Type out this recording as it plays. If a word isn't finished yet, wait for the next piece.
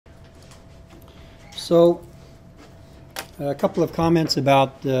So, a couple of comments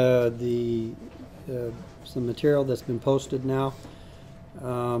about some material that's been posted now.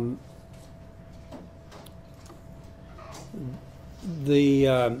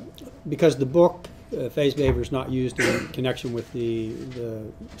 Because the book phase behavior is not used in connection with the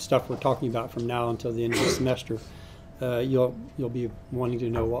stuff we're talking about from now until the end of the semester, you'll be wanting to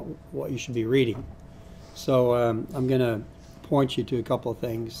know what you should be reading. So I'm going to point you to a couple of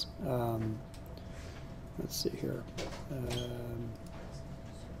things. Let's see here.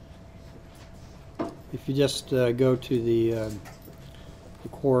 If you just go to the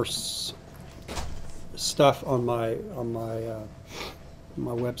course stuff on my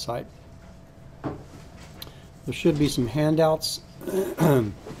website, there should be some handouts,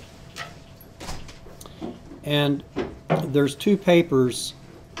 and there's two papers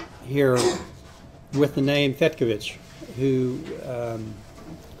here with the name Fetkovich, who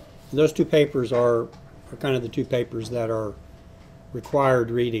those two papers are kind of the two papers that are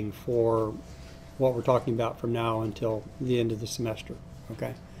required reading for what we're talking about from now until the end of the semester.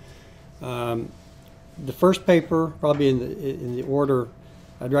 Okay. The first paper, probably in the order,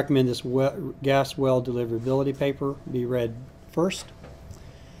 I'd recommend this gas well deliverability paper be read first.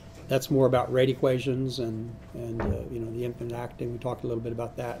 That's more about rate equations and you know, the infinite acting. We talked a little bit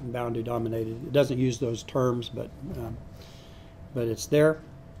about that, and boundary dominated. It doesn't use those terms, but it's there.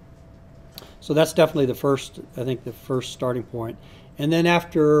 So that's definitely the first, I think, the first starting point. And then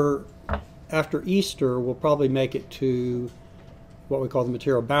after Easter, we'll probably make it to what we call the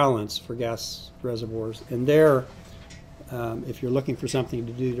material balance for gas reservoirs. And there, if you're looking for something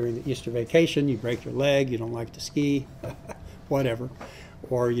to do during the Easter vacation, you break your leg, you don't like to ski, whatever,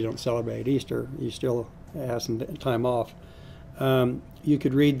 or you don't celebrate Easter, you still have some time off, you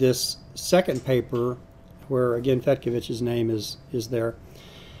could read this second paper where, again, Fetkovich's name is there.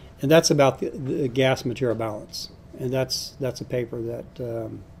 And that's about the gas material balance. And that's a paper that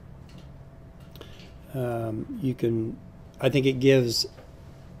you can, I think it gives,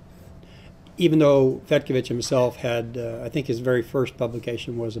 even though Fetkovich himself had, I think his very first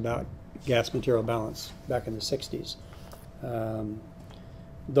publication was about gas material balance back in the 60s.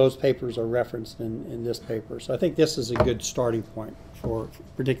 Those papers are referenced in this paper. So I think this is a good starting point,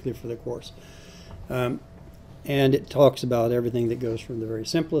 particularly for the course. And it talks about everything that goes from the very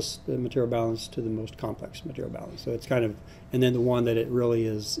simplest material balance to the most complex material balance. So it's kind of, and then the one that it really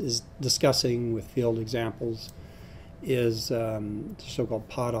is discussing with field examples is the so-called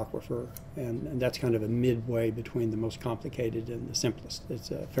pod aquifer, and that's kind of a midway between the most complicated and the simplest. It's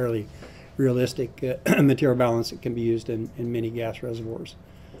a fairly realistic material balance that can be used in many gas reservoirs,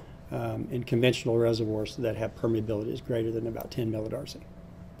 in conventional reservoirs that have permeabilities greater than about 10 millidarcy.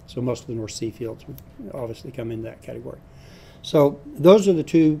 So most of the North Sea fields would obviously come in that category. So those are the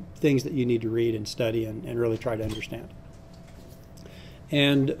two things that you need to read and study and really try to understand.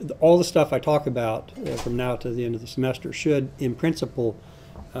 And all the stuff I talk about from now to the end of the semester should, in principle,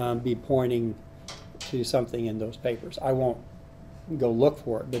 be pointing to something in those papers. I won't go look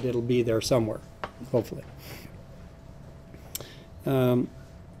for it, but it'll be there somewhere, hopefully. And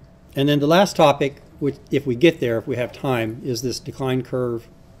then the last topic, which, if we get there, if we have time, is this decline curve.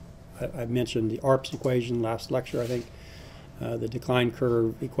 I mentioned the ARPS equation last lecture, I think, the decline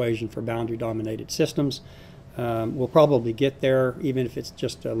curve equation for boundary-dominated systems. We'll probably get there, even if it's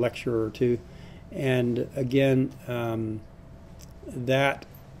just a lecture or two. And again, that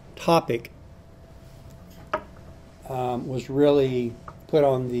topic was really put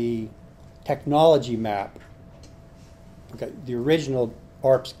on the technology map. Okay, the original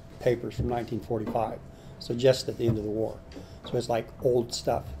ARPS papers from 1945, so just at the end of the war. So it's like old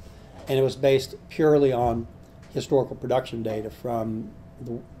stuff. And it was based purely on historical production data from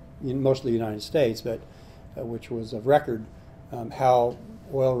mostly the United States, but which was of record, how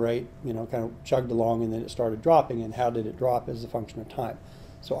oil rate, you know, kind of chugged along and then it started dropping, and how did it drop as a function of time.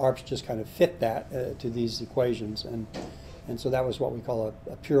 So ARPS just kind of fit that to these equations, and so that was what we call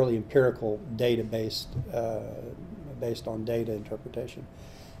a purely empirical data based on data interpretation.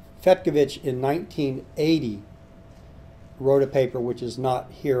 Fetkovich in 1980 wrote a paper which is not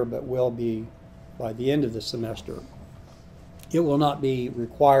here but will be by the end of the semester. It will not be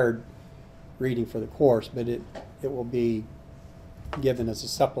required reading for the course, but it will be given as a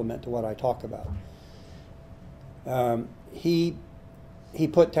supplement to what I talk about. He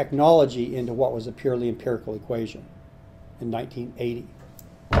put technology into what was a purely empirical equation in 1980,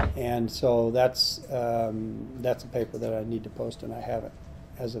 and so that's a paper that I need to post, and I haven't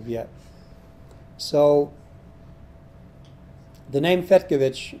as of yet. So the name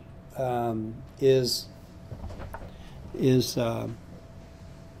Fetkovich is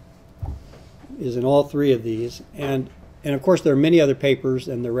is in all three of these, and of course there are many other papers,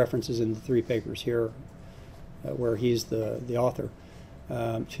 and there are references in the three papers here where he's the author,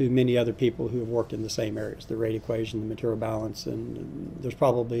 to many other people who have worked in the same areas, the rate equation, the material balance, and there's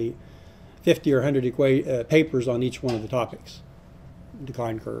probably 50 or 100 papers on each one of the topics,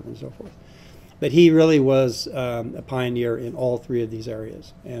 decline curve and so forth. But he really was a pioneer in all three of these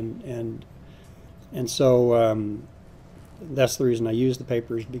areas, and so that's the reason I use the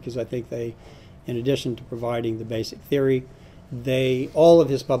papers, because I think they, in addition to providing the basic theory, all of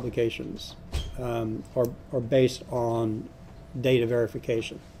his publications are based on data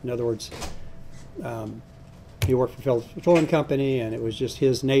verification. In other words, he worked for Phillips Petroleum Company, and it was just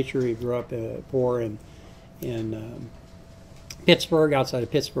his nature. He grew up poor in Pittsburgh, outside of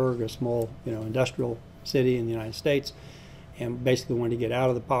Pittsburgh, a small industrial city in the United States, and basically wanted to get out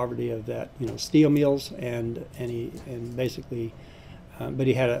of the poverty of that steel mills, and basically, but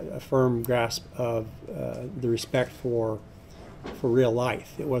he had a firm grasp of the respect for real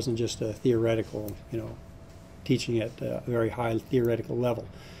life. It wasn't just a theoretical, teaching at a very high theoretical level.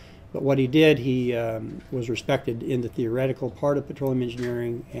 But what he did, he was respected in the theoretical part of petroleum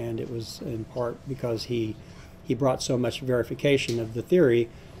engineering, and it was in part because he brought so much verification of the theory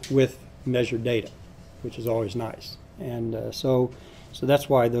with measured data, which is always nice. And so that's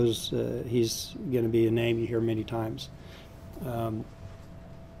why he's going to be a name you hear many times.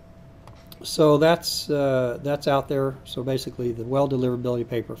 So that's out there. So basically, the well deliverability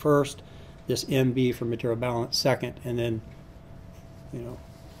paper first, this MB for material balance second, and then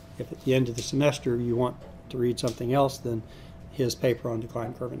if at the end of the semester you want to read something else, then his paper on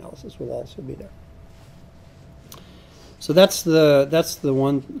decline curve analysis will also be there. So that's the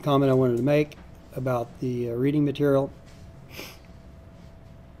one comment I wanted to make about the reading material.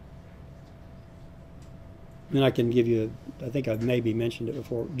 And I can give you, I think I've maybe mentioned it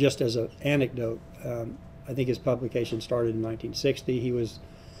before, just as an anecdote. I think his publication started in 1960. He was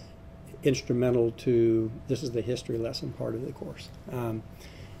instrumental to, this is the history lesson part of the course.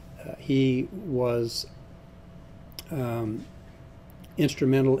 He was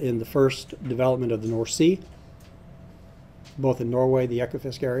instrumental in the first development of the North Sea, both in Norway, the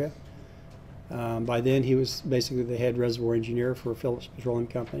Ekofisk area. By then he was basically the head reservoir engineer for Phillips Petroleum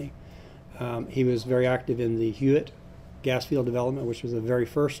Company. He was very active in the Hewitt gas field development, which was the very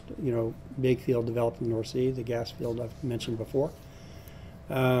first big field developed in the North Sea, the gas field I've mentioned before.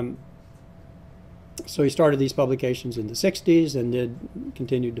 So he started these publications in the 60s and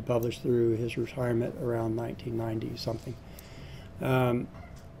continued to publish through his retirement around 1990 something. And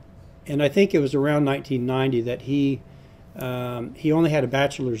I think it was around 1990 that he only had a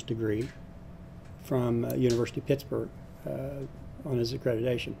bachelor's degree from University of Pittsburgh on his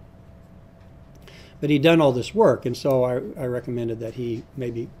accreditation. But he'd done all this work, and so I recommended that he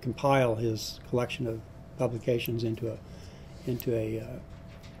maybe compile his collection of publications into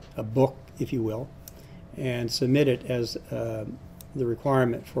a book, if you will, and submit it as the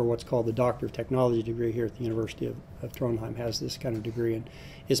requirement for what's called the Doctor of Technology degree here at the University of Trondheim. Has this kind of degree, and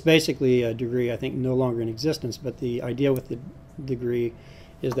it's basically a degree I think no longer in existence, but the idea with the degree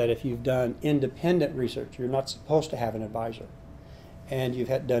is that if you've done independent research, you're not supposed to have an advisor, and you've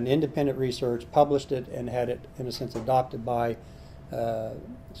done independent research, published it, and had it in a sense adopted by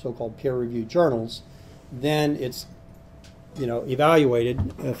so-called peer-reviewed journals, then it's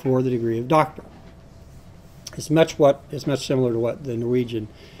evaluated for the degree of doctor. It's much similar to what the Norwegian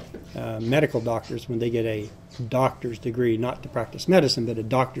medical doctors, when they get a doctor's degree, not to practice medicine, but a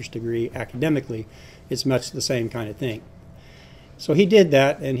doctor's degree academically, it's much the same kind of thing. So he did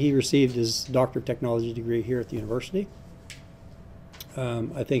that, and he received his Doctor of Technology degree here at the university.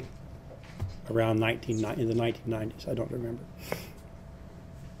 I think around in the 1990s. I don't remember.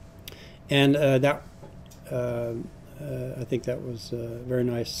 And I think that was very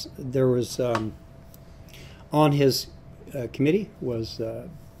nice. There was on his committee was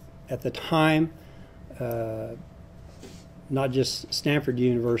at the time not just Stanford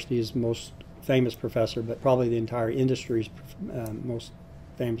University's most famous professor, but probably the entire industry's most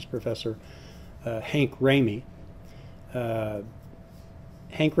famous professor, Hank Ramey.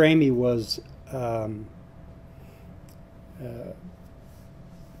 Hank Ramey was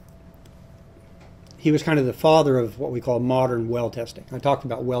he was kind of the father of what we call modern well testing. I talked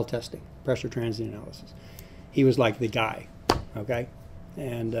about well testing, pressure transient analysis. He was like the guy, okay?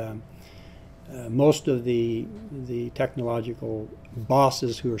 And most of the technological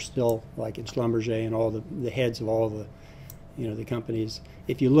bosses who are still like in Schlumberger and all the heads of all the the companies,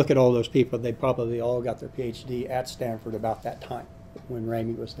 if you look at all those people, they probably all got their PhD at Stanford about that time when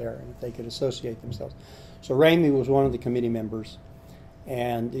Ramey was there, and if they could associate themselves. So Ramey was one of the committee members,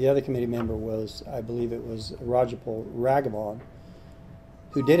 And the other committee member was, I believe it was Rajapal Raghavan,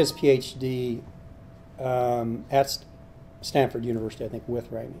 who did his PhD at Stanford University, I think,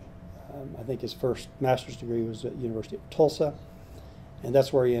 with Ramey. I think his first master's degree was at the University of Tulsa, and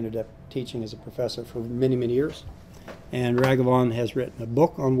that's where he ended up teaching as a professor for many, many years. And Raghavan has written a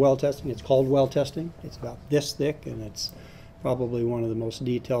book on well testing. It's called Well Testing. It's about this thick, and it's probably one of the most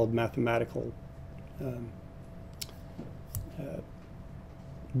detailed mathematical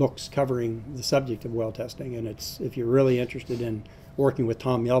books covering the subject of well testing. And it's, if you're really interested in working with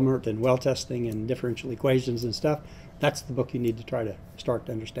Tom Yelmert and well testing and differential equations and stuff, that's the book you need to try to start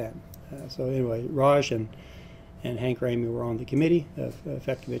to understand. So anyway, Raj and Hank Ramey were on the committee of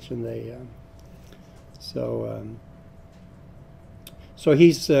Fetkovich, and they so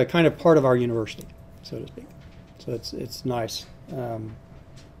he's kind of part of our university, so to speak. So it's nice. Let's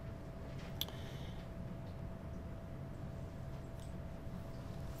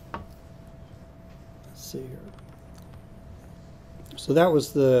see here. So that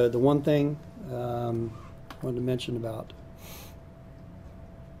was the one thing I wanted to mention about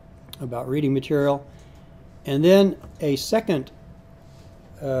reading material. And then a second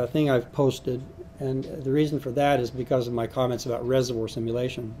thing I've posted, and the reason for that is because of my comments about reservoir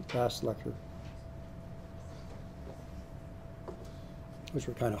simulation last lecture, which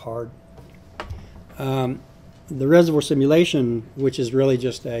were kind of hard. The reservoir simulation, which is really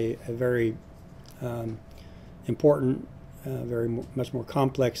just a very important, much more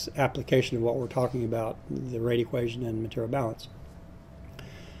complex application of what we're talking about, the rate equation and material balance.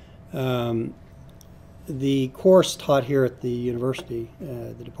 The course taught here at the university,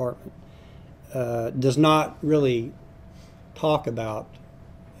 the department, does not really talk about,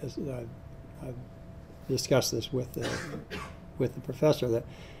 as I've discussed this with the professor, that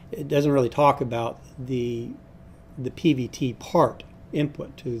it doesn't really talk about the PVT part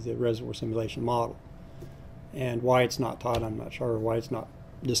input to the reservoir simulation model. And why it's not taught, I'm not sure, or why it's not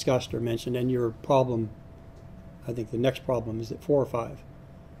discussed or mentioned. And your problem, I think the next problem is at 4 or 5.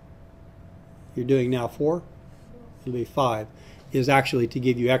 You're doing now 4, it'll be 5, is actually to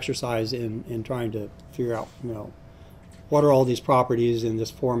give you exercise in trying to figure out, what are all these properties in this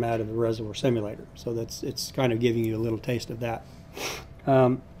format of a reservoir simulator. So it's kind of giving you a little taste of that.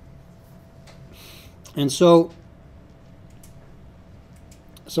 And so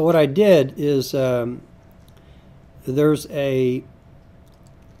what I did is there's this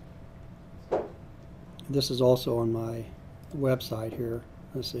is also on my website here.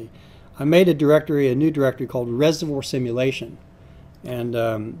 Let's see. I made a new directory called Reservoir Simulation, and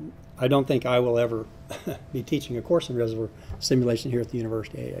I don't think I will ever be teaching a course in reservoir simulation here at the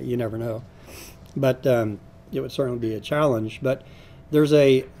university. You never know, but it would certainly be a challenge. But there's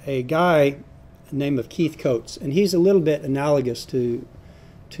a guy named of Keith Coates, and he's a little bit analogous to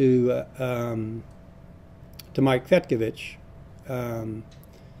Mike Fetkovich,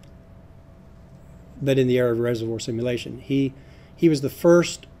 but in the area of reservoir simulation. He was the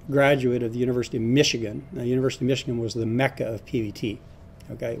first graduate of the University of Michigan. The University of Michigan was the mecca of PVT.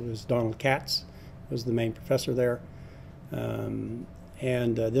 Okay, it was Donald Katz was the main professor there, and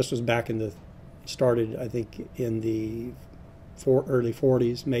this was back in started I think in the early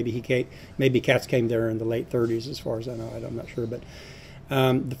 40s. Maybe Katz came there in the late 30s, as far as I know. I'm not sure, but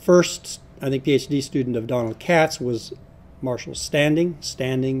the first, I think, PhD student of Donald Katz was Marshall Standing.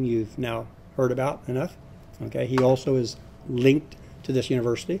 Standing, you've now heard about enough. Okay, he also is linked to this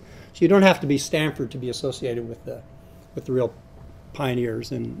university, so you don't have to be Stanford to be associated with the real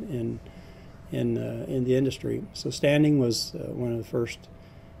pioneers in the industry. So Standing was one of the first,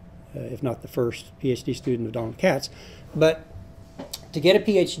 if not the first, PhD student of Donald Katz. But to get a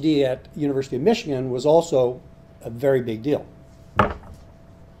PhD at University of Michigan was also a very big deal.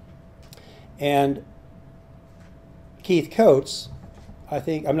 And Keith Coates, I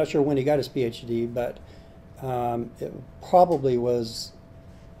think, I'm not sure when he got his PhD, but it probably was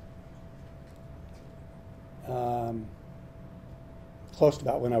close to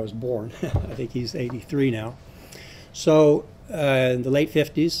about when I was born. I think he's 83 now. So in the late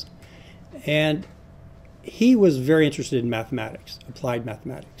 50s. And he was very interested in mathematics, applied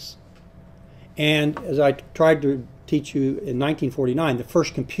mathematics. And as I tried to teach you, in 1949, the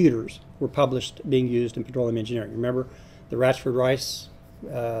first computers were published being used in petroleum engineering. Remember the Ratchford Rice?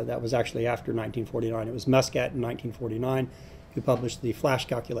 That was actually after 1949. It was Muscat in 1949 who published the flash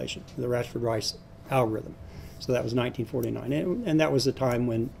calculation, the Ratchford Rice algorithm. So that was 1949. And that was the time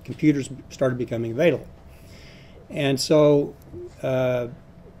when computers started becoming available. And so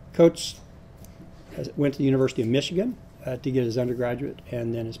Coates went to the University of Michigan to get his undergraduate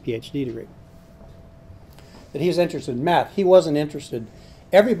and then his PhD degree. that he was interested in math. He wasn't interested.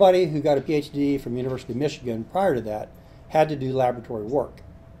 Everybody who got a PhD from University of Michigan prior to that had to do laboratory work.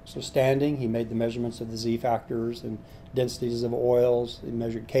 So standing, he made the measurements of the Z factors and densities of oils. He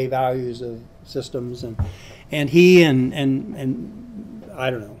measured K values of systems, and he and I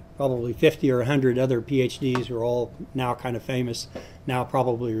don't know, probably 50 or 100 other PhDs who are all now kind of famous, now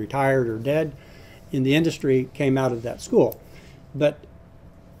probably retired or dead in the industry, came out of that school. But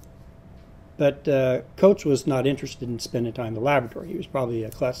Coates was not interested in spending time in the laboratory. He was probably a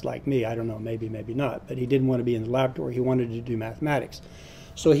klutz like me. I don't know, maybe not. But he didn't want to be in the laboratory. He wanted to do mathematics.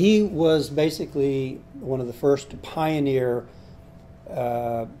 So he was basically one of the first to pioneer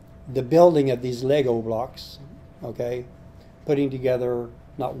the building of these Lego blocks, okay, putting together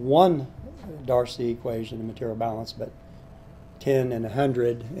not one Darcy equation of material balance, but 10 and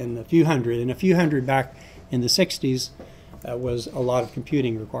 100 and a few hundred. And a few hundred back in the 60s was a lot of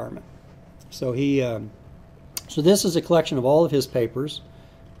computing requirement. So so this is a collection of all of his papers,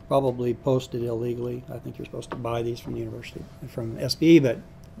 probably posted illegally. I think you're supposed to buy these from the university, from SBE, but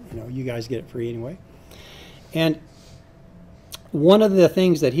you guys get it free anyway. And one of the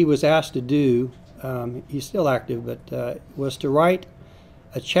things that he was asked to do, he's still active, but was to write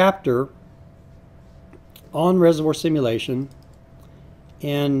a chapter on reservoir simulation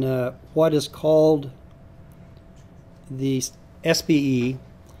in what is called the SBE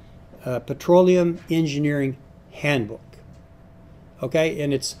Petroleum Engineering Handbook. Okay,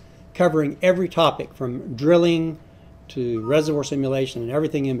 and it's covering every topic from drilling to reservoir simulation and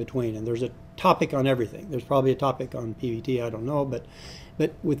everything in between. And there's a topic on everything. There's probably a topic on PVT, I don't know, but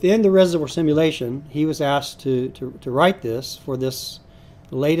within the reservoir simulation, he was asked to write this for this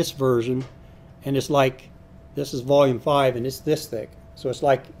latest version, and it's like, this is volume 5 and it's this thick. So it's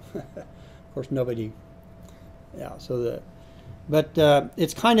like, of course nobody, yeah, so but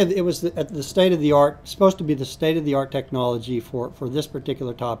it's kind of, it was at the state of the art, supposed to be the state of the art technology for this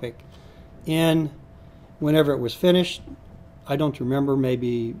particular topic. And whenever it was finished, I don't remember,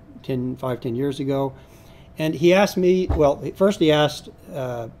 maybe 5, 10 years ago. And he asked me, well, first he asked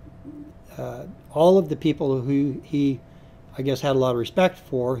all of the people who he, I guess, had a lot of respect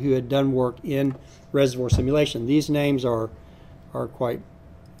for, who had done work in reservoir simulation. These names are quite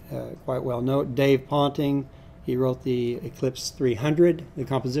well known. Dave Ponting, he wrote the Eclipse 300, the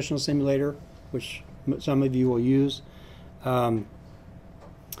compositional simulator, which some of you will use.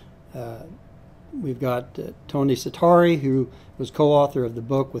 We've got Tony Satari, who was co-author of the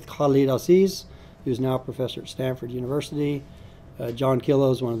book with Khalid Aziz, who's now a professor at Stanford University. John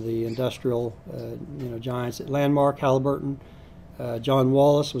Killow, one of the industrial giants at Landmark, Halliburton. John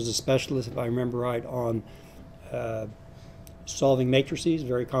Wallace was a specialist, if I remember right, on solving matrices,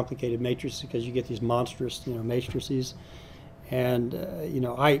 very complicated matrices, because you get these monstrous, matrices. And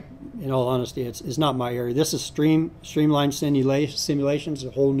I, in all honesty, it's not my area. This is streamlined simulations,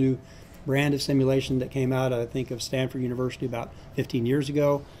 a whole new brand of simulation that came out, I think, of Stanford University about 15 years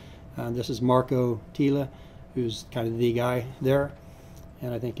ago. This is Marco Tila, who's kind of the guy there,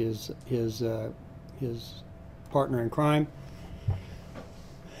 and I think his partner in crime.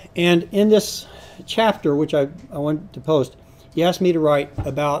 And in this chapter, which I wanted to post, he asked me to write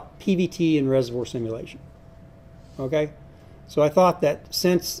about PVT and reservoir simulation. Okay? So I thought that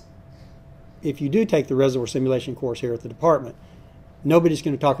since if you do take the reservoir simulation course here at the department, nobody's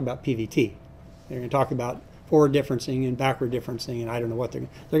going to talk about PVT. They're going to talk about forward differencing and backward differencing, and I don't know what they're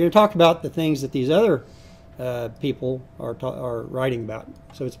going to talk about, the things that these other people are writing about.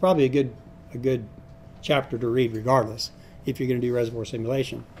 So it's probably a good chapter to read regardless if you're going to do reservoir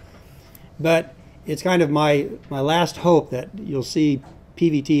simulation. But it's kind of my last hope that you'll see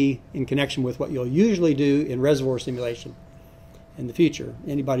PVT in connection with what you'll usually do in reservoir simulation in the future.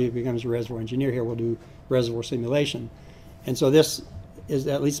 Anybody who becomes a reservoir engineer here will do reservoir simulation. And so this is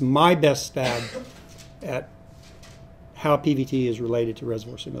at least my best stab at how PVT is related to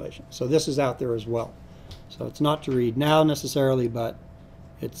reservoir simulation. So this is out there as well. So it's not to read now necessarily, but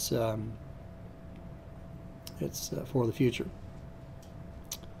it's for the future.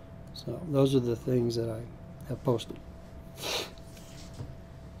 So those are the things that I have posted.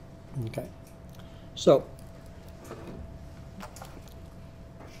 Okay. So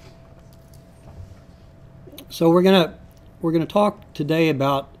we're gonna talk today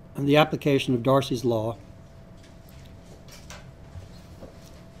about the application of Darcy's law.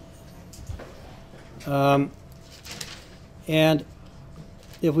 And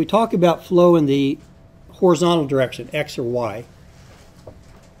if we talk about flow in the horizontal direction, X or Y,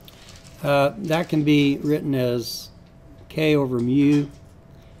 that can be written as K over mu,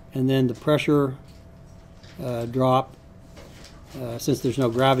 and then the pressure drop, since there's no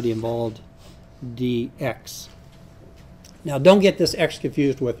gravity involved, dx. Now don't get this x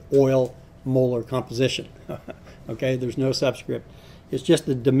confused with oil molar composition. Okay, there's no subscript. It's just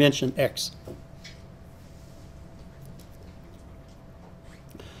the dimension x.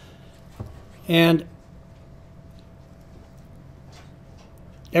 And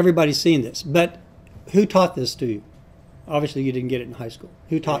everybody's seen this, but who taught this to you? Obviously you didn't get it in high school.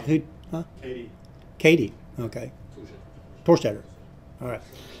 Who taught, who, huh? Katie. Katie, okay. Torstetter. All right.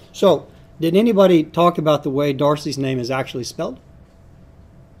 So, did anybody talk about the way Darcy's name is actually spelled?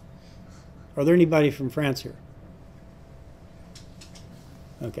 Are there anybody from France here?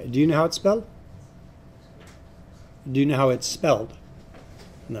 Okay. Do you know how it's spelled? Do you know how it's spelled?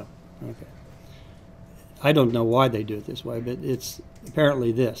 No. Okay. I don't know why they do it this way, but it's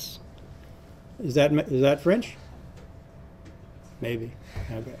apparently this. Is that French? Maybe.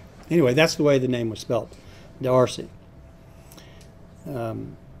 Okay. Anyway, that's the way the name was spelled. Darcy. Of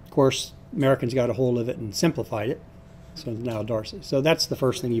course, Americans got a hold of it and simplified it, so it's now Darcy. So that's the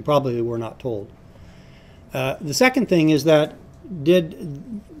first thing you probably were not told. The second thing is that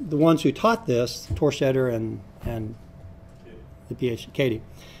did the ones who taught this, Torstetter and the PhD, Katie,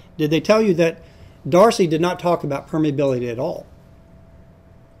 did they tell you that Darcy did not talk about permeability at all?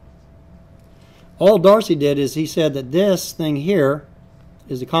 All Darcy did is he said that this thing here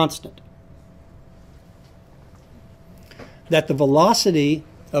is a constant. That the velocity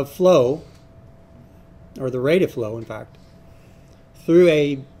of flow, or the rate of flow, in fact, through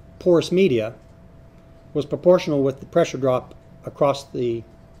a porous media was proportional with the pressure drop across the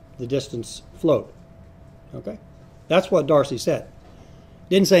distance flowed. Okay? That's what Darcy said.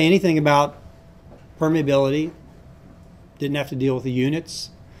 Didn't say anything about permeability. Didn't have to deal with the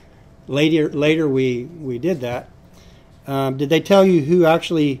units. Later we did that. Did they tell you who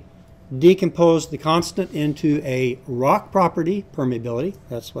actually decomposed the constant into a rock property, permeability?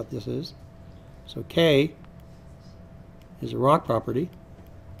 That's what this is. So K is a rock property.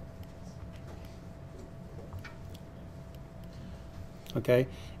 Okay,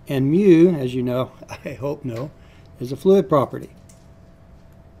 and mu, as you know, I hope know, is a fluid property.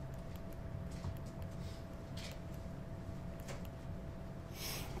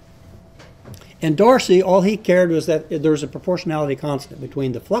 And Darcy, all he cared was that there was a proportionality constant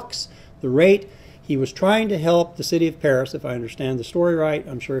between the flux, the rate. He was trying to help the city of Paris, if I understand the story right.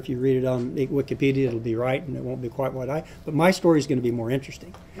 I'm sure if you read it on Wikipedia, it'll be right, and it won't be quite what but my story is going to be more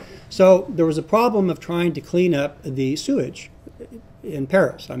interesting. So there was a problem of trying to clean up the sewage in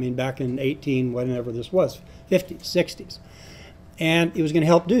Paris. I mean, back in 18, whatever this was, 50s, 60s. And he was going to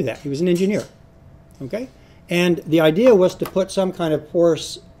help do that. He was an engineer. Okay? And the idea was to put some kind of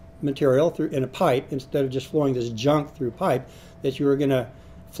porous material through in a pipe instead of just flowing this junk through pipe, that you were going to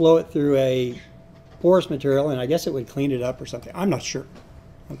flow it through a porous material, and I guess it would clean it up or something. I'm not sure.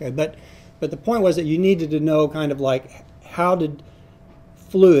 Okay, but the point was that you needed to know kind of like how did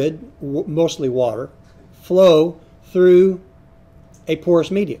fluid, mostly water, flow through a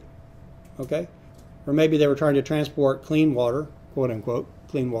porous medium. Okay, or maybe they were trying to transport clean water, quote unquote,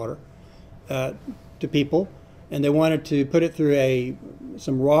 clean water, to people, and they wanted to put it through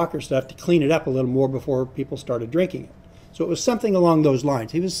some rock or stuff to clean it up a little more before people started drinking it. So it was something along those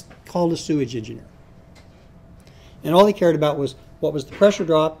lines. He was called a sewage engineer. And all he cared about was what was the pressure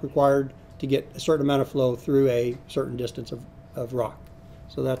drop required to get a certain amount of flow through a certain distance of rock.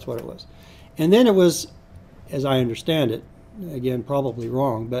 So that's what it was. And then it was, as I understand it, again, probably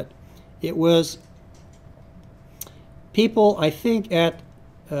wrong, but it was people, I think, at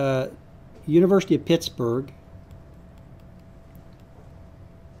University of Pittsburgh,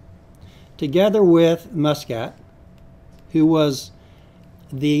 together with Muscat, who was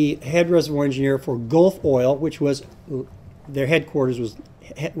the head reservoir engineer for Gulf Oil, which was their headquarters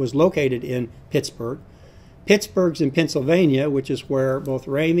was located in Pittsburgh. Pittsburgh's in Pennsylvania, which is where both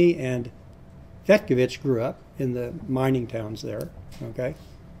Ramey and Fetkovich grew up, in the mining towns there. Okay,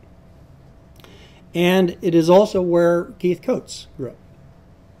 and it is also where Keith Coates grew up,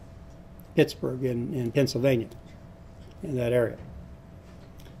 Pittsburgh in Pennsylvania, in that area.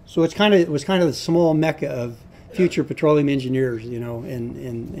 So it was kind of the small mecca of future petroleum engineers, you know,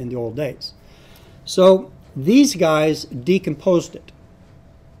 in the old days. So these guys decomposed it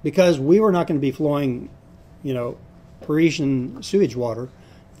because we were not going to be flowing, you know, Parisian sewage water.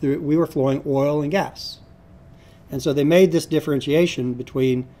 We were flowing oil and gas. And so they made this differentiation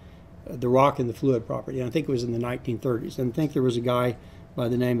between the rock and the fluid property. And I think it was in the 1930s. And I think there was a guy by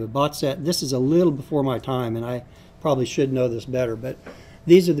the name of Botset. This is a little before my time, and I probably should know this better, but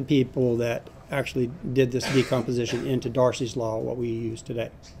these are the people that actually did this decomposition into Darcy's law, what we use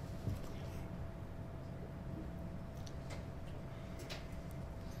today.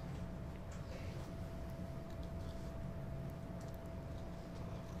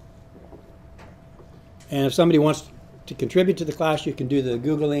 And if somebody wants to contribute to the class, you can do the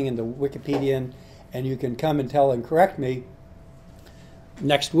Googling and the Wikipedia, and you can come and tell and correct me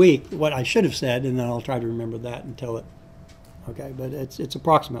next week what I should have said, and then I'll try to remember that and tell it. Okay, but it's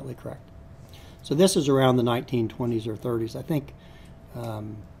approximately correct. So this is around the 1920s or 30s, I think.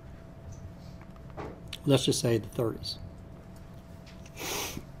 Let's just say the 30s.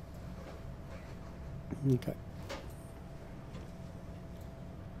 Okay.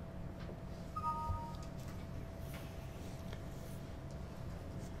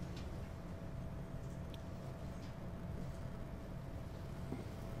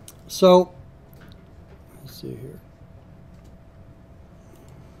 So, let's see here.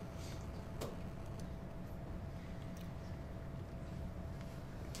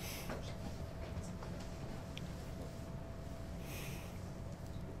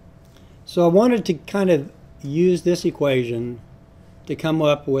 So I wanted to kind of use this equation to come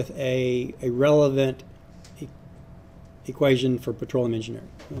up with a relevant equation for petroleum engineering.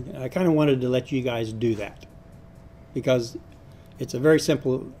 I kind of wanted to let you guys do that because it's a very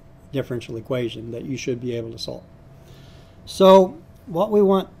simple differential equation that you should be able to solve. So what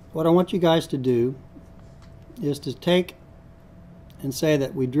I want you guys to do is to take and say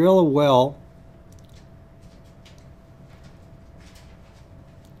that we drill a well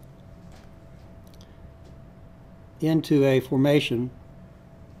into a formation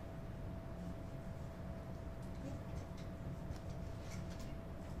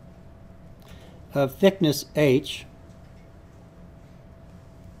of thickness H,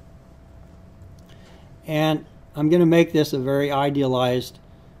 and I'm going to make this a very idealized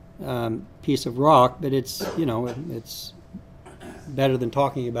piece of rock, but it's, you know, it's better than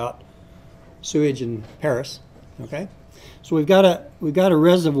talking about sewage in Paris. Okay, so we've got a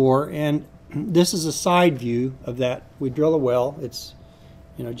reservoir, and this is a side view of that. We drill a well. It's,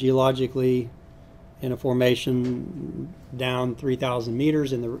 you know, geologically in a formation down 3,000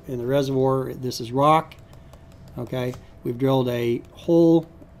 meters in the reservoir. This is rock. Okay, we've drilled a hole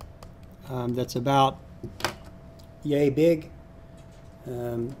that's about yay big,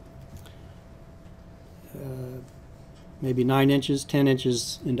 maybe 9 inches, 10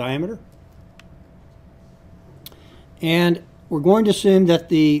 inches in diameter, and we're going to assume that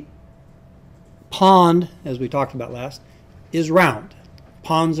the pond, as we talked about last, is round.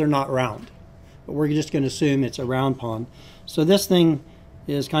 Ponds are not round, but we're just going to assume it's a round pond. So this thing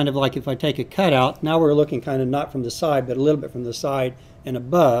is kind of like if I take a cutout. Now we're looking kind of not from the side, but a little bit from the side and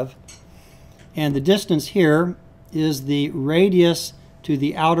above. And the distance here is the radius to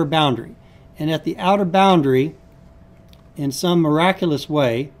the outer boundary. And at the outer boundary, in some miraculous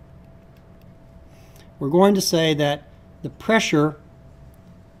way, we're going to say that the pressure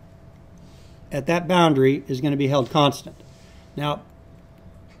at that boundary is going to be held constant. Now,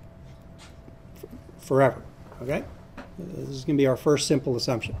 forever, okay? This is going to be our first simple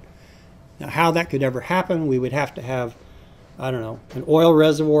assumption. Now, how that could ever happen, we would have to have, I don't know, an oil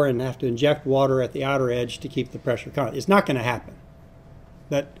reservoir and have to inject water at the outer edge to keep the pressure constant. It's not going to happen.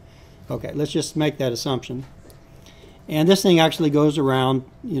 But, okay, let's just make that assumption. And this thing actually goes around,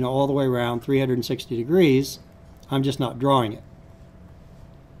 you know, all the way around 360 degrees. I'm just not drawing it.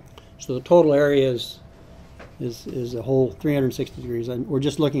 So the total area is a whole 360 degrees, and we're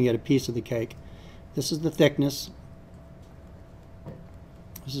just looking at a piece of the cake. This is the thickness.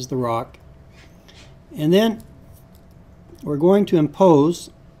 This is the rock. And then we're going to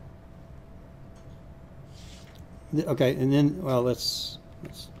impose, okay, and then, well, let's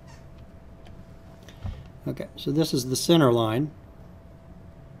okay, so this is the center line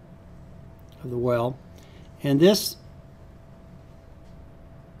of the well, and this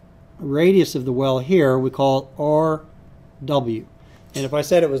radius of the well here we call RW. And if I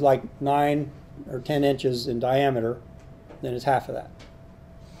said it was like 9 or 10 inches in diameter, then it's half of that.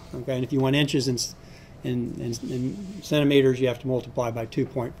 Okay, and if you want inches in centimeters, you have to multiply by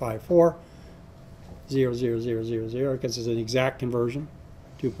 2.54, 0.0000, because it's an exact conversion,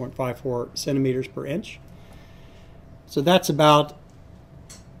 2.54 centimeters per inch. So that's about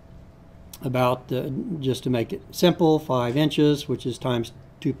just to make it simple, 5 inches, which is times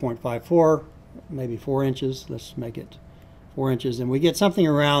 2.54, maybe 4 inches. Let's make it 4 inches, and we get something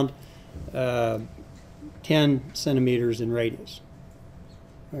around 10 centimeters in radius.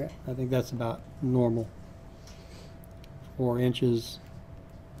 Okay, I think that's about normal. 4 inches,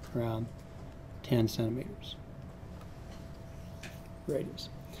 around 10 centimeters radius.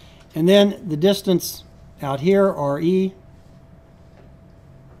 And then the distance out here, RE,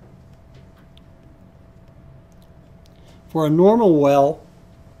 for a normal well,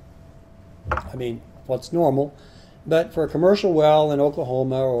 I mean, what's normal, but for a commercial well in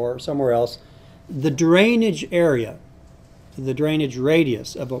Oklahoma or somewhere else, the drainage area, the drainage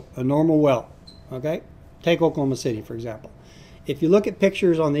radius of a normal well, okay? Take Oklahoma City, for example. If you look at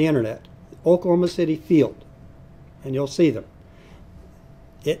pictures on the internet, Oklahoma City field, and you'll see them,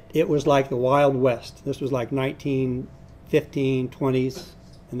 it was like the Wild West. This was like 1915, 20s,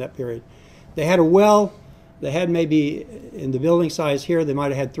 in that period. They had a well, they had maybe, in the building size here, they might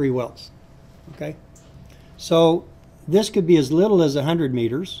have had 3 wells, okay? So this could be as little as 100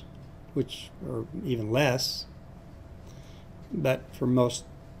 meters, or even less, but for most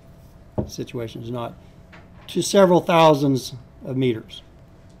situations not, to several thousands of meters.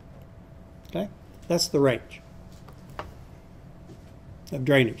 Okay? That's the range of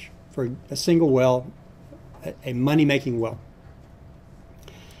drainage for a single well, a money-making well.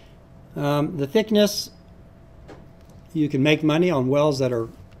 The thickness, you can make money on wells that are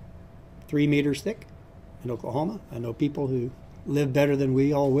 3 meters thick in Oklahoma. I know people who live better than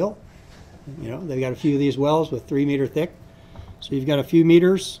we all will. You know, they've got a few of these wells with 3 meter thick. So you've got a few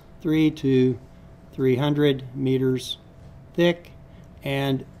meters, 3 to 300 meters thick.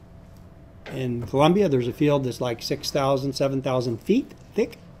 And in Columbia, there's a field that's like 6,000, 7,000 feet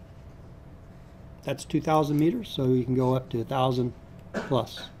thick. That's 2,000 meters, so you can go up to 1,000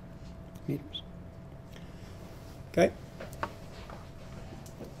 plus meters. Okay?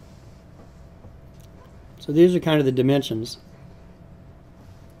 So these are kind of the dimensions.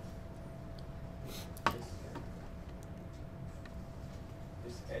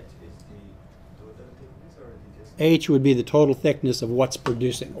 H would be the total thickness of what's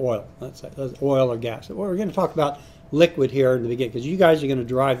producing oil. That's oil or gas. Well, we're going to talk about liquid here in the beginning because you guys are going to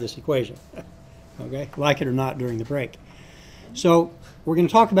drive this equation, okay? Like it or not during the break. So we're going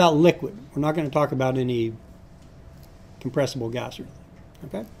to talk about liquid. We're not going to talk about any compressible gas or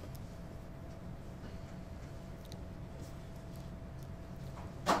anything, okay?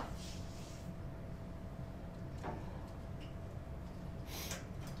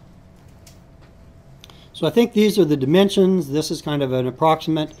 So I think these are the dimensions. This is kind of an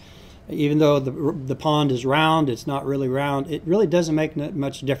approximate. Even though the pond is round, it's not really round. It really doesn't make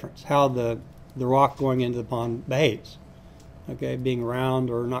much difference how the rock going into the pond behaves, okay, being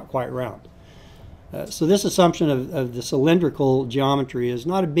round or not quite round. So this assumption of the cylindrical geometry is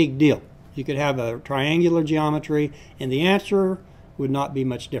not a big deal. You could have a triangular geometry, and the answer would not be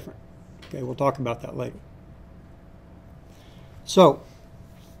much different. Okay, we'll talk about that later. So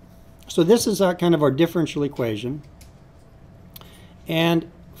this is kind of our differential equation, and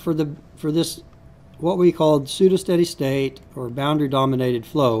for this what we called pseudo-steady state or boundary-dominated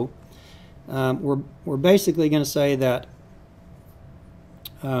flow, we're basically going to say that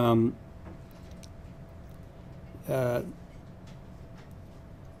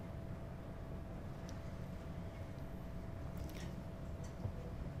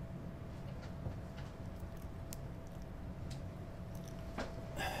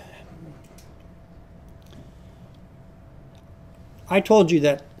I told you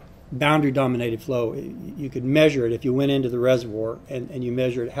that boundary-dominated flow, you could measure it if you went into the reservoir and you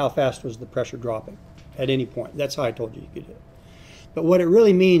measured how fast was the pressure dropping at any point. That's how I told you could do it. But what it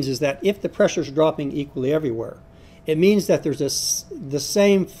really means is that if the pressure is dropping equally everywhere, it means that there's the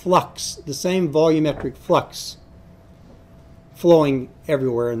same flux, the same volumetric flux flowing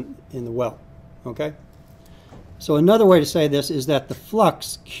everywhere in the well. Okay? So another way to say this is that the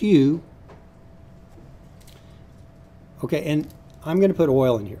flux Q, okay, and I'm going to put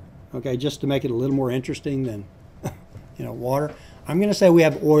oil in here, okay, just to make it a little more interesting than, water. I'm going to say we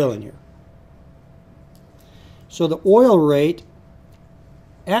have oil in here. So the oil rate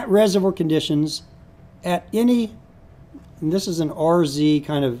at reservoir conditions at any, and this is an RZ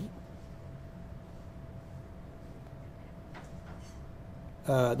kind of,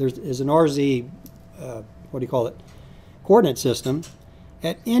 there's an RZ, what do you call it, coordinate system,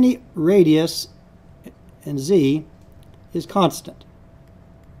 at any radius, and Z is constant.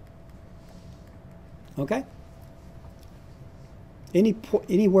 Okay?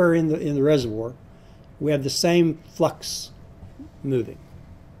 Anywhere in the reservoir, we have the same flux moving.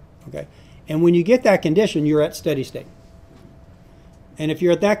 Okay? And when you get that condition, you're at steady state. And if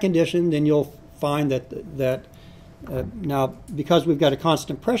you're at that condition, then you'll find that now, because we've got a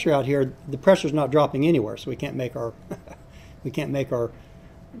constant pressure out here, the pressure's not dropping anywhere, so we can't make our we can't make our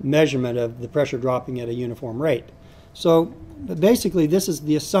measurement of the pressure dropping at a uniform rate. So basically, this is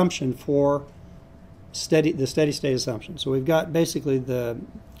the assumption for the steady state assumption. So we've got basically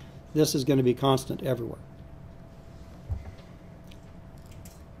this is going to be constant everywhere.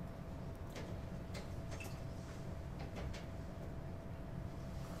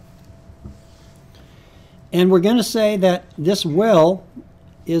 And we're going to say that this well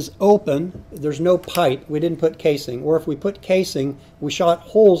is open. There's no pipe. We didn't put casing. Or if we put casing, we shot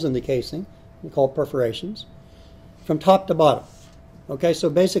holes in the casing. We call it perforations. From top to bottom. Okay, so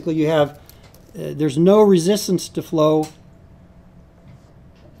basically you have, there's no resistance to flow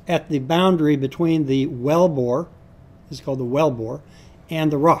at the boundary between the well bore, this is called the well bore,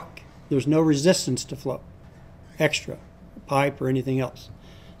 and the rock. There's no resistance to flow, extra, pipe or anything else.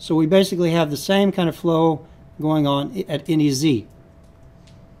 So we basically have the same kind of flow going on at any Z.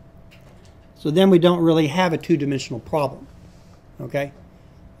 So then we don't really have a two-dimensional problem, okay?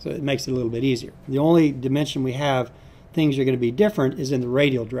 So it makes it a little bit easier. The only dimension we have, things are going to be different, is in the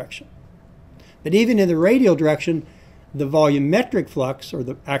radial direction. But even in the radial direction, the volumetric flux,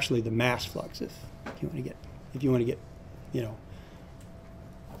 or actually the mass flux, if you want to get, you know,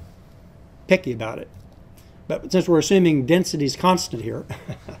 picky about it. But since we're assuming density is constant here,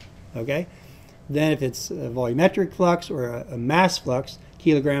 okay, then if it's a volumetric flux or a mass flux,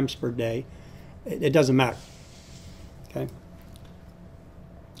 kilograms per day, it doesn't matter. Okay,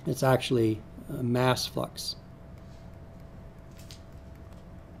 it's actually a mass flux.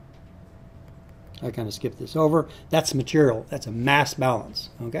 I kind of skipped this over. That's material. That's a mass balance.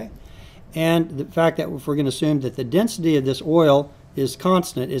 Okay, and the fact that if we're going to assume that the density of this oil is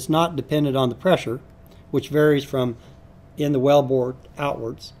constant, it's not dependent on the pressure, which varies from in the wellbore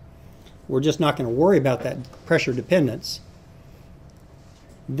outwards. We're just not going to worry about that pressure dependence.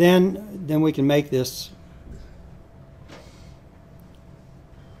 Then we can make this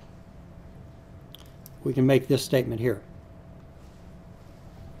statement here.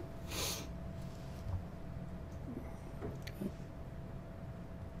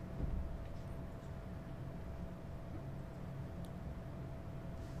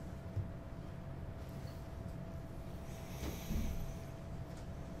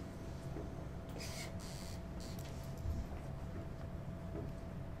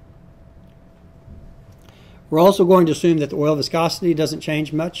 We're also going to assume that the oil viscosity doesn't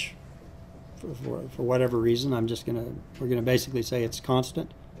change much for whatever reason. We're going to basically say it's constant.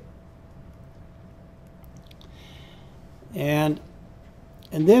 And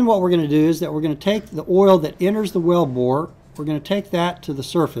then what we're going to do is that we're going to take the oil that enters the well bore, we're going to take that to the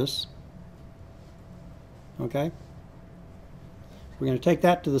surface. Okay? We're going to take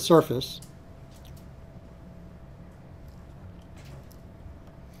that to the surface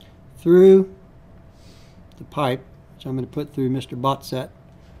through the pipe, which I'm going to put through Mr. Botzett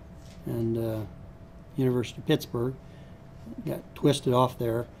and University of Pittsburgh. Got twisted off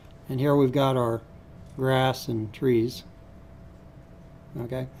there. And here we've got our grass and trees.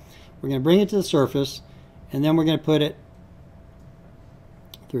 Okay, we're going to bring it to the surface, and then we're going to put it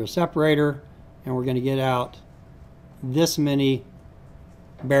through a separator, and we're going to get out this many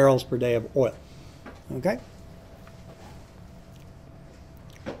barrels per day of oil. Okay?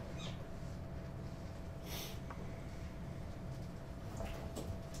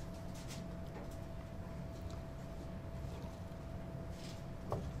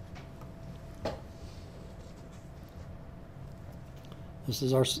 This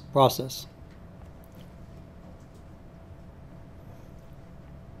is our process.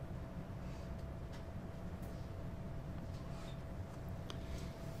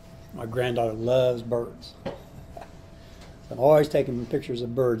 My granddaughter loves birds. I'm always taking pictures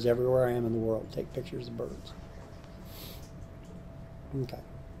of birds everywhere I am in the world. Take pictures of birds. Okay.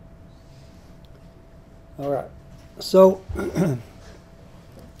 All right. So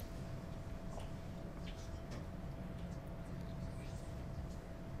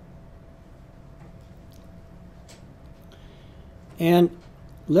and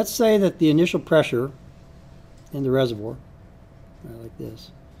let's say that the initial pressure in the reservoir, like this,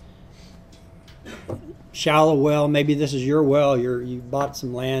 shallow well, maybe this is your well, you bought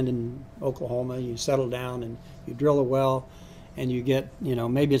some land in Oklahoma, you settle down and you drill a well, and you get,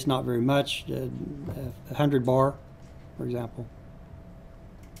 maybe it's not very much, 100 bar, for example.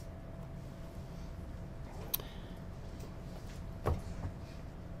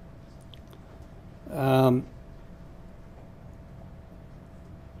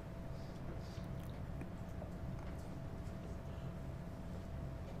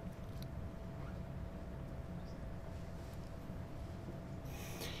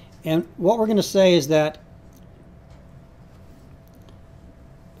 And what we're going to say is that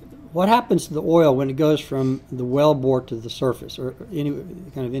what happens to the oil when it goes from the well bore to the surface, or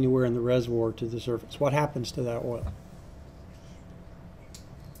anywhere in the reservoir to the surface? What happens to that oil?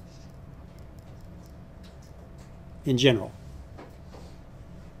 In general.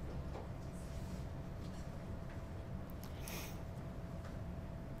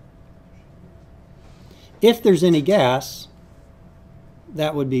 If there's any gas,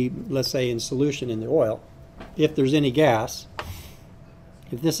 that would be, let's say, in solution in the oil. If there's any gas,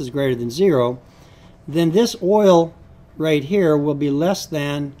 if this is greater than 0, then this oil right here will be less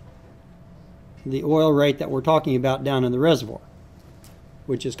than the oil rate that we're talking about down in the reservoir,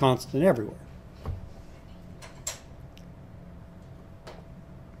 which is constant everywhere.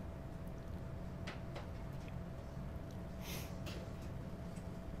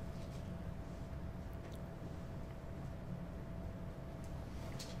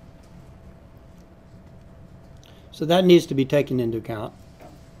 So that needs to be taken into account.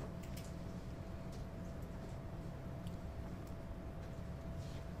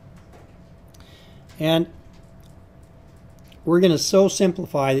 And we're going to so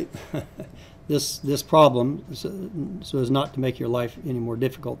simplify this problem so as not to make your life any more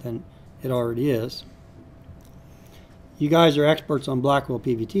difficult than it already is. You guys are experts on Blackwell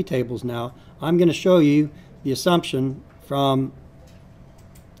PVT tables now. I'm going to show you the assumption from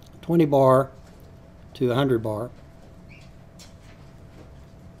 20 bar to 100 bar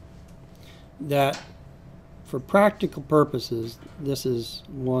that for practical purposes, this is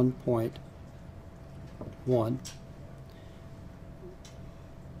 1.1.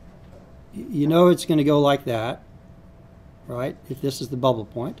 You know it's going to go like that, right? If this is the bubble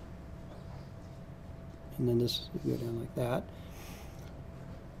point. And then this will go down like that.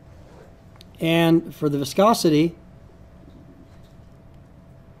 And for the viscosity,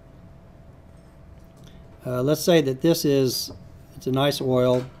 let's say that it's a nice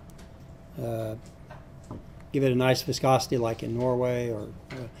oil. Give it a nice viscosity like in Norway, or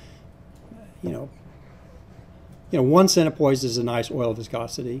you know, 1 centipoise is a nice oil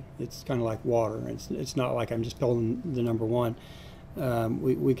viscosity. It's kind of like water. It's not like I'm just pulling the number 1.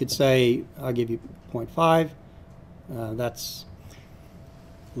 We could say, I'll give you 0.5. That's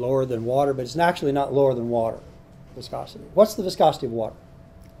lower than water, but it's actually not lower than water viscosity. What's the viscosity of water?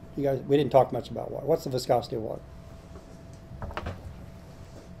 You guys, we didn't talk much about water. What's the viscosity of water?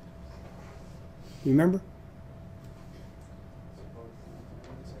 You remember?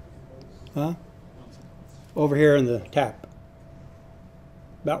 Huh? Over here in the tap.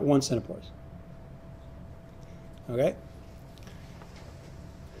 About 1 centipoise. Okay?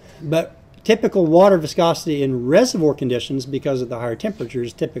 But typical water viscosity in reservoir conditions, because of the higher temperatures,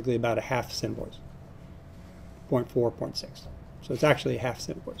 is typically about a half centipoise. 0.4, 0.6. So it's actually a half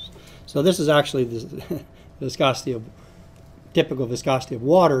centipoise. So this is actually the viscosity of, typical viscosity of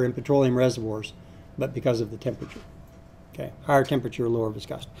water in petroleum reservoirs, but because of the temperature. Okay, higher temperature, lower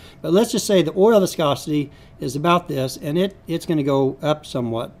viscosity. But let's just say the oil viscosity is about this, and it's going to go up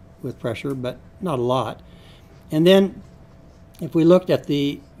somewhat with pressure, but not a lot. And then if we looked at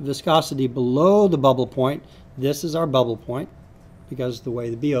the viscosity below the bubble point, this is our bubble point, because of the way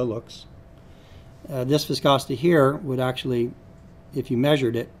the BO looks. This viscosity here would actually, if you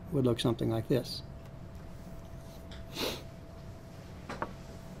measured it, would look something like this.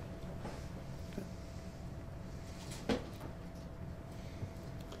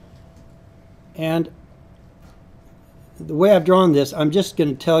 And the way I've drawn this, I'm just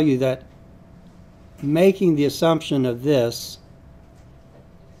going to tell you that making the assumption of this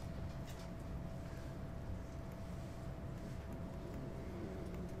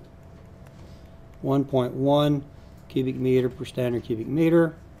 (1.1 cubic meter per standard cubic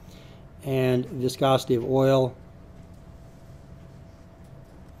meter) and viscosity of oil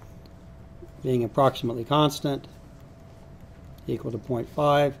being approximately constant, equal to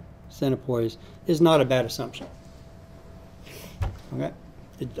 0.5 centipoise, is not a bad assumption. Okay,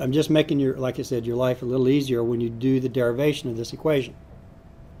 I'm just making your, like I said, your life a little easier when you do the derivation of this equation.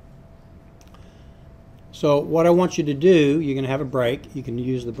 So what I want you to do, you're going to have a break. You can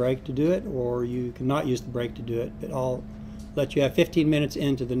use the break to do it, or you can not use the break to do it, but I'll let you have 15 minutes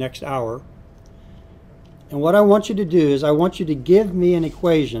into the next hour. And what I want you to do is I want you to give me an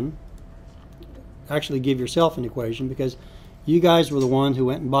equation, actually give yourself an equation, because you guys were the one who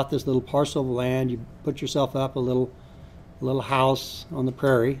went and bought this little parcel of land. You put yourself up a little house on the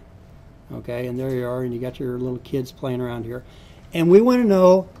prairie, okay, and there you are, and you got your little kids playing around here. And we want to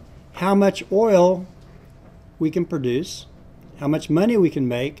know how much oil we can produce, how much money we can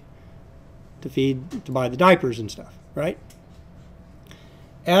make to buy the diapers and stuff, right?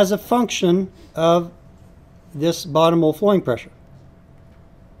 As a function of this bottom hole flowing pressure.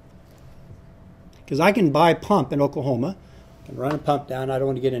 Because I can buy a pump in Oklahoma, I can run a pump down. I don't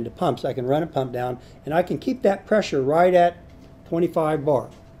want to get into pumps. I can run a pump down, and I can keep that pressure right at 25 bar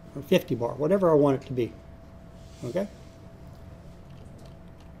or 50 bar, whatever I want it to be. Okay?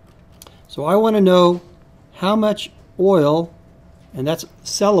 So I want to know how much oil, and that's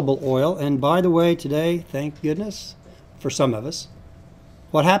sellable oil. And by the way, today, thank goodness, for some of us,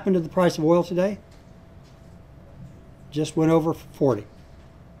 What happened to the price of oil today? Just went over 40.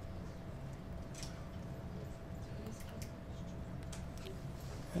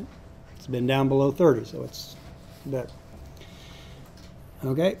 Okay. It's been down below 30, so it's better.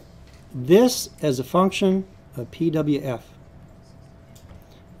 Okay. This as a function of PWF.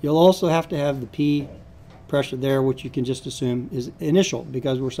 You'll also have to have the P pressure there, which you can just assume is initial,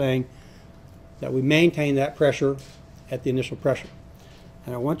 because we're saying that we maintain that pressure at the initial pressure.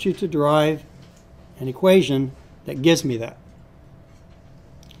 And I want you to derive an equation that gives me that.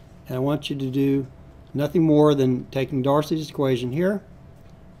 And I want you to do nothing more than taking Darcy's equation here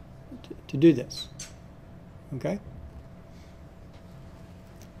to do this. Okay?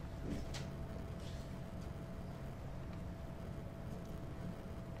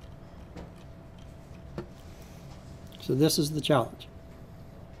 So this is the challenge.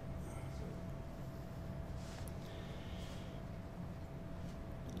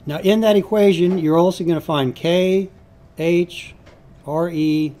 Now in that equation, you're also going to find K, H,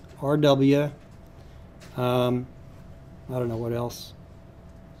 RE, RW, I don't know what else,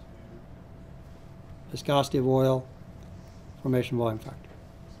 viscosity of oil, formation volume factor.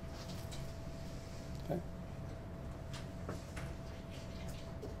 Okay.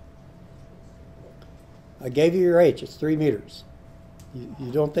 I gave you your H, it's 3 meters.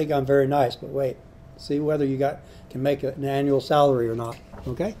 You don't think I'm very nice, but wait. See whether you can make an annual salary or not.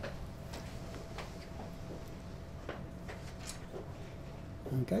 Okay?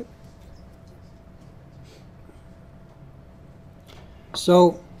 Okay.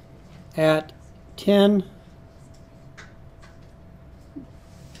 So at 10,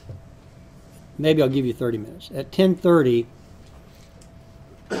 maybe I'll give you 30 minutes. At 10:30,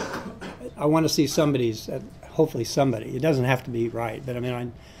 I want to see somebody's, hopefully somebody. It doesn't have to be right, but I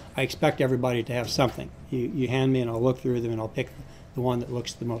mean, I expect everybody to have something. You hand me and I'll look through them and I'll pick the one that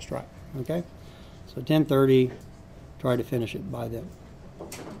looks the most right. Okay? So 10:30, try to finish it by then.